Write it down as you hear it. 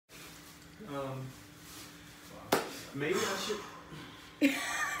Maybe I should.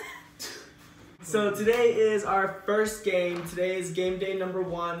 So today is our first game. Today is game day number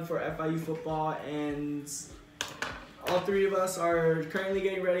 1 for FIU football, and all 3 of us are currently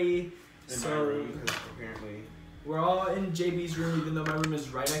getting ready. In my room, because apparently we're all in JB's room, even though my room is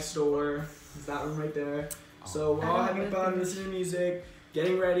right next door. It's that room right there. So we're all having fun, listening to music,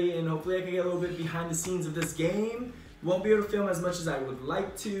 getting ready, and hopefully I can get a little bit behind the scenes of this game. Won't be able to film as much as I would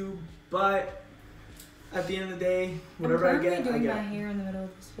like to, but at the end of the day, whatever I get, I'm doing my hair in the middle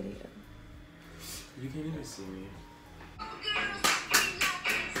of this video. you can't even see me.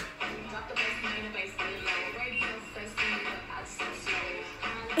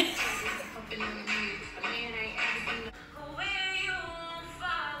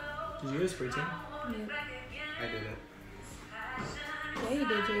 Did you get a spray tan? Yeah. I did it. Yeah, you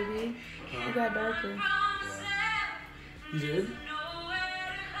did, JB. You got darker. Yeah. You did?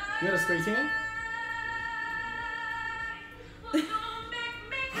 You got a spray tan?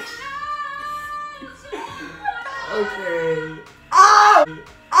 Okay. Oh!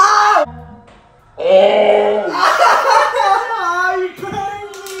 Oh! Oh! You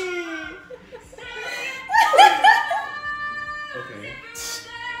burned me! Okay.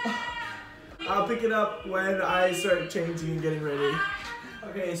 I'll pick it up when I start changing and getting ready.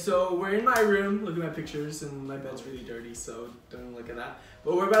 Okay, so we're in my room. Look at my pictures, and my bed's really dirty, so don't look at that.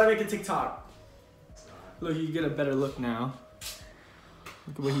 But we're about to make a TikTok. Look, you get a better look now.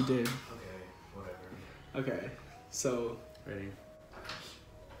 Look at what he did. Okay, whatever. Okay, so Ready?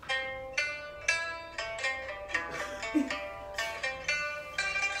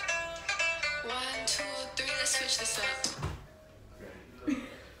 One, two, three, let's switch this up. Okay.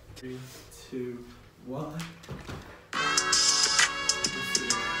 3, 2, 1.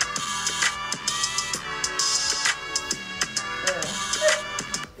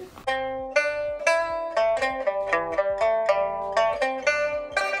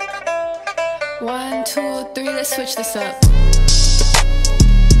 One, two, three, let's switch this up.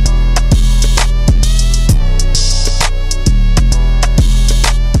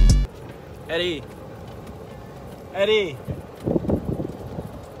 Eddie. Eddie.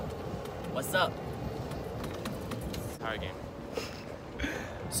 What's up? Hard game.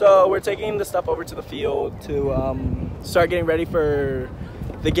 So we're taking the stuff over to the field to start getting ready for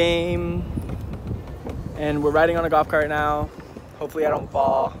the game. And we're riding on a golf cart now. Hopefully I don't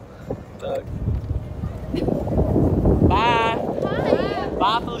fall. Doug. Bye. Bye.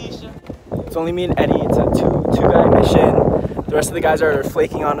 Bye, Felicia. It's only me and Eddie. It's a two-guy mission. The rest of the guys are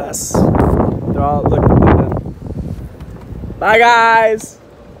flaking on us. They're all look at them. Bye, guys.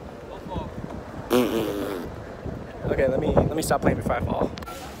 Okay, let me stop playing before I fall.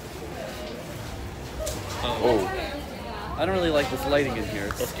 Oh. I don't really like this lighting in here.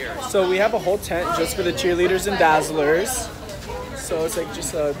 It's scary. So we have a whole tent just for the cheerleaders and dazzlers. So it's like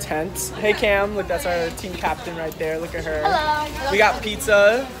just a tent. Hey Cam, look, that's our team captain right there. Look at her. Hello. We got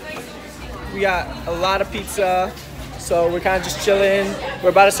pizza. We got a lot of pizza. So we're kind of just chilling.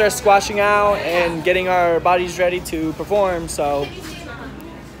 We're about to start squashing out and getting our bodies ready to perform. So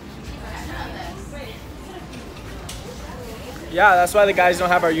yeah, that's why the guys don't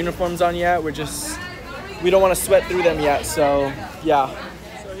have our uniforms on yet. We don't want to sweat through them yet. So yeah.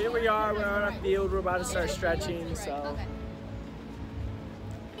 So here we are. We're on our field. We're about to start stretching. So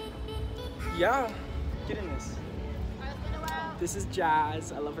yeah, get in this. This is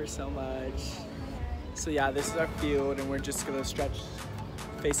Jazz. I love her so much. So yeah, this is our field, and we're just gonna stretch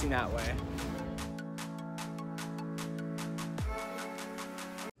facing that way.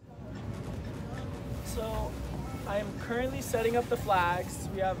 So I am currently setting up the flags.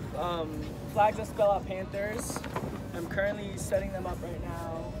 We have flags that spell out Panthers. I'm currently setting them up right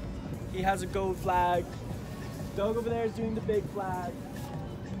now. He has a gold flag. Doug over there is doing the big flag.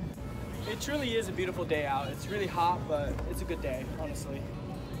 It truly is a beautiful day out. It's really hot, but it's a good day, honestly.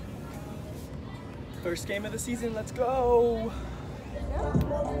 First game of the season, let's go!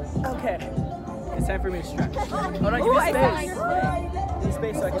 Okay, it's time for me to stretch. Hold on, give me space. Give me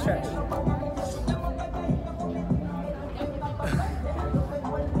space so I can stretch.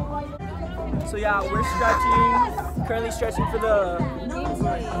 So yeah, we're stretching, currently stretching for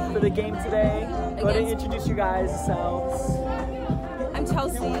the game today. Go ahead and introduce you guys yourselves. I'm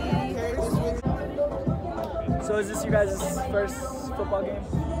Chelsea. So is this you guys' first football game?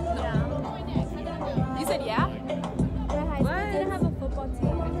 Yeah. You said yeah? What? I didn't have a football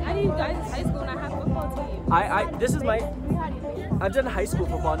team. I didn't guys in high school and I have a football team. This is my, I've done high school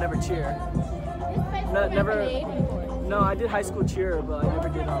football, never cheer. Never. No, I did high school cheer, but I never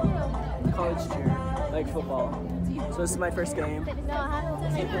did college cheer, like football. Do you So this is my first game. No, I haven't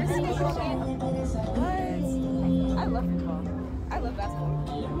done my first game. What? I love football. I love basketball.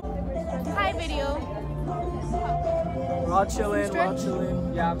 Hi, video. We're all chilling, we're all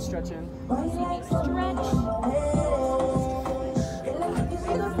chilling. Yeah, I'm stretching. Stretch.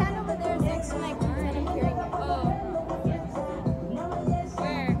 We go stand over there next to my phone and I'm hearing it. Oh.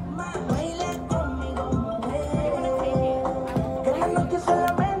 Where?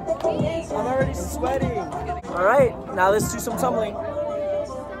 I'm already sweating. All right, now let's do some tumbling.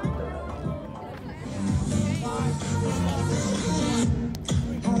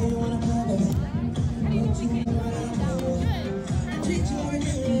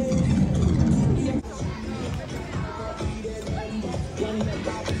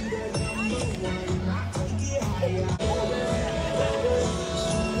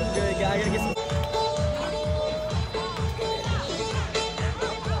 I gotta get some.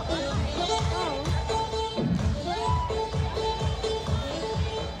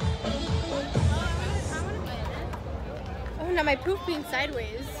 Oh, now my poof being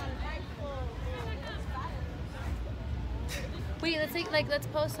sideways. Wait, let's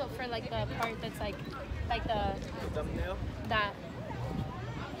pose up for like the part that's like the Thumbnail? that.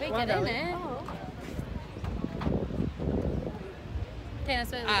 Wait, Come on, get in Ellie. it. Oh. Okay,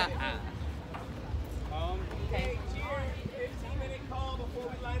 that's what. Okay. 15-minute call before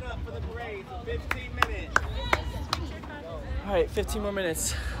we line up for the parade. 15 minutes. All right, 15 more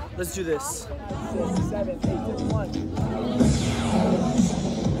minutes. Let's do this. 6, 7, 8, 1.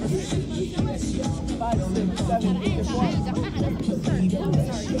 5, 6, 7, 8, 1.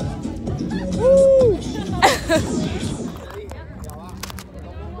 Woo!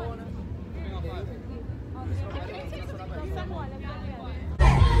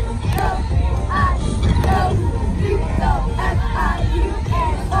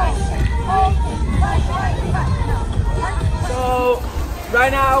 So,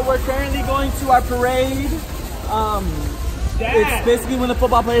 right now we're currently going to our parade. It's basically when the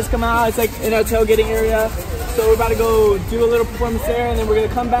football players come out. It's like in our tailgating area. So we're about to go do a little performance there, and then we're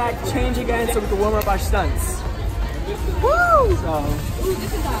gonna come back, change again, so we can warm up our stunts. Woo! So.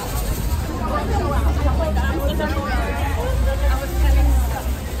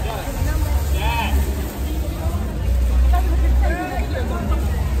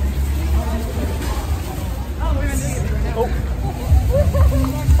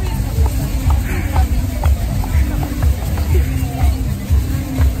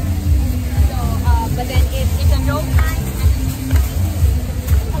 But then it's a no time.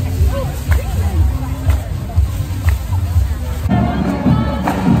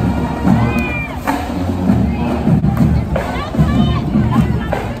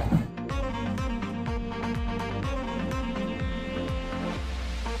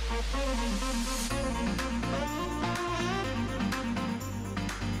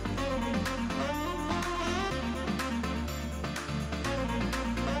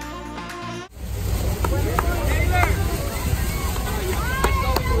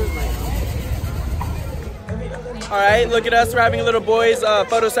 All right, look at us. We're having a little boys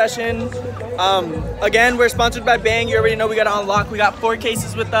photo session. Again, we're sponsored by Bang. You already know we got it on lock. We got 4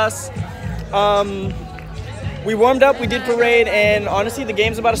 cases with us. We warmed up, we did parade, and honestly, the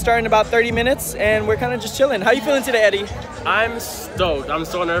game's about to start in about 30 minutes, and we're kind of just chilling. How you feeling today, Eddie? I'm stoked. I'm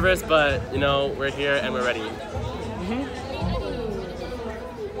so nervous, but you know, we're here and we're ready.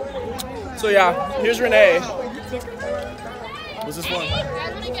 So yeah, here's Renee. What's this one?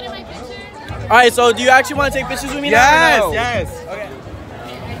 All right, so do you actually want to take pictures with me now? or no? Yes. Okay.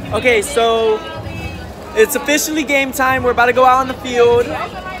 Okay, so it's officially game time. We're about to go out on the field.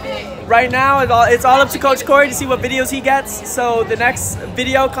 Right now, it's all up to Coach Corey to see what videos he gets. So the next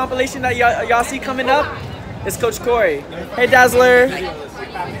video compilation that y'all see coming up is Coach Corey. Hey, Dazzler.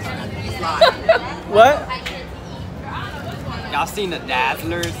 What? Y'all seen the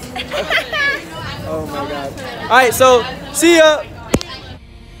Dazzlers? Oh my God. All right, so see ya.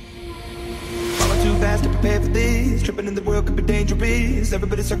 Too fast to prepare for this. Tripping in the world could be dangerous.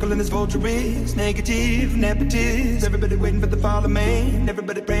 Everybody circling as vultures. Negative, nepotist. Everybody waiting for the fall of man.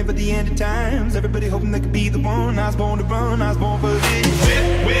 Everybody praying for the end of times. Everybody hoping they could be the one. I was born to run, I was born for this.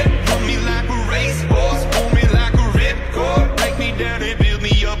 Whip, run me like a racehorse. Pull me like a ripcord. Break me down and build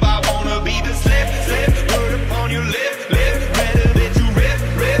me up. I wanna be the slip. Word upon your lip. Better that you rip.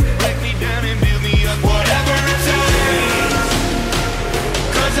 Break me down and build me up. Whatever it takes.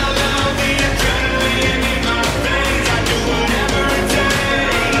 'Cause I love the adrenaline in my veins. I do whatever it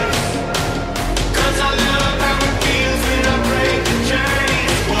takes. 'Cause I love how it feels when I break the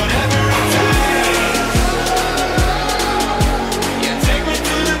chains. Whatever it takes. Yeah, take me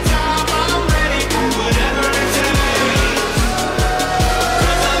to the top. I'm ready for whatever it takes.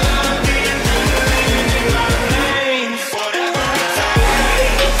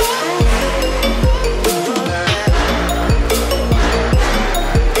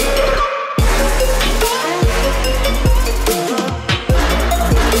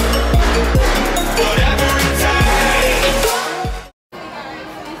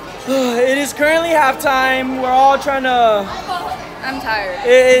 halftime. We're all trying to. I'm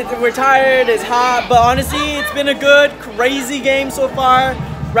tired. We're tired. It's hot, but honestly, it's been a good, crazy game so far.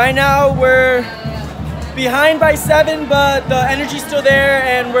 Right now, we're behind by 7, but the energy's still there,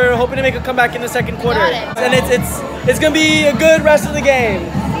 and we're hoping to make a comeback in the second quarter. And it's gonna be a good rest of the game.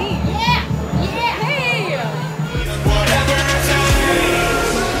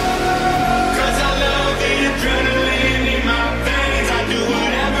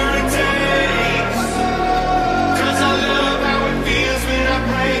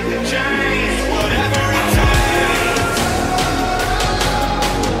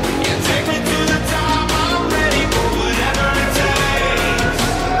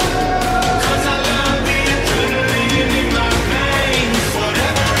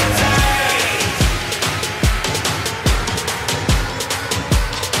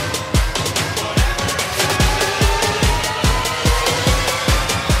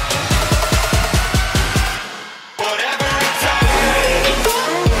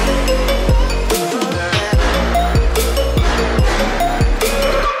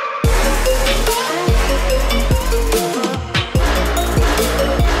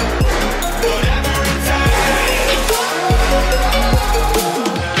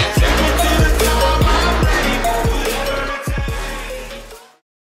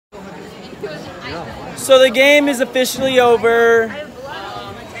 So the game is officially over.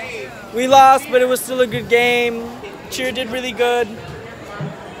 We lost, but it was still a good game. Cheer did really good.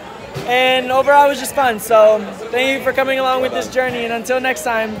 And overall, it was just fun. So thank you for coming along with this journey. And until next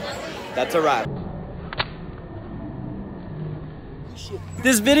time, That's a wrap.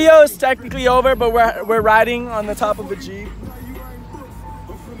 this video is technically over, but we're riding on the top of a Jeep.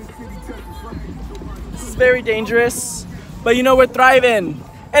 This is very dangerous, but you know we're thriving.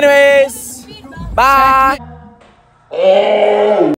 Anyways, bye.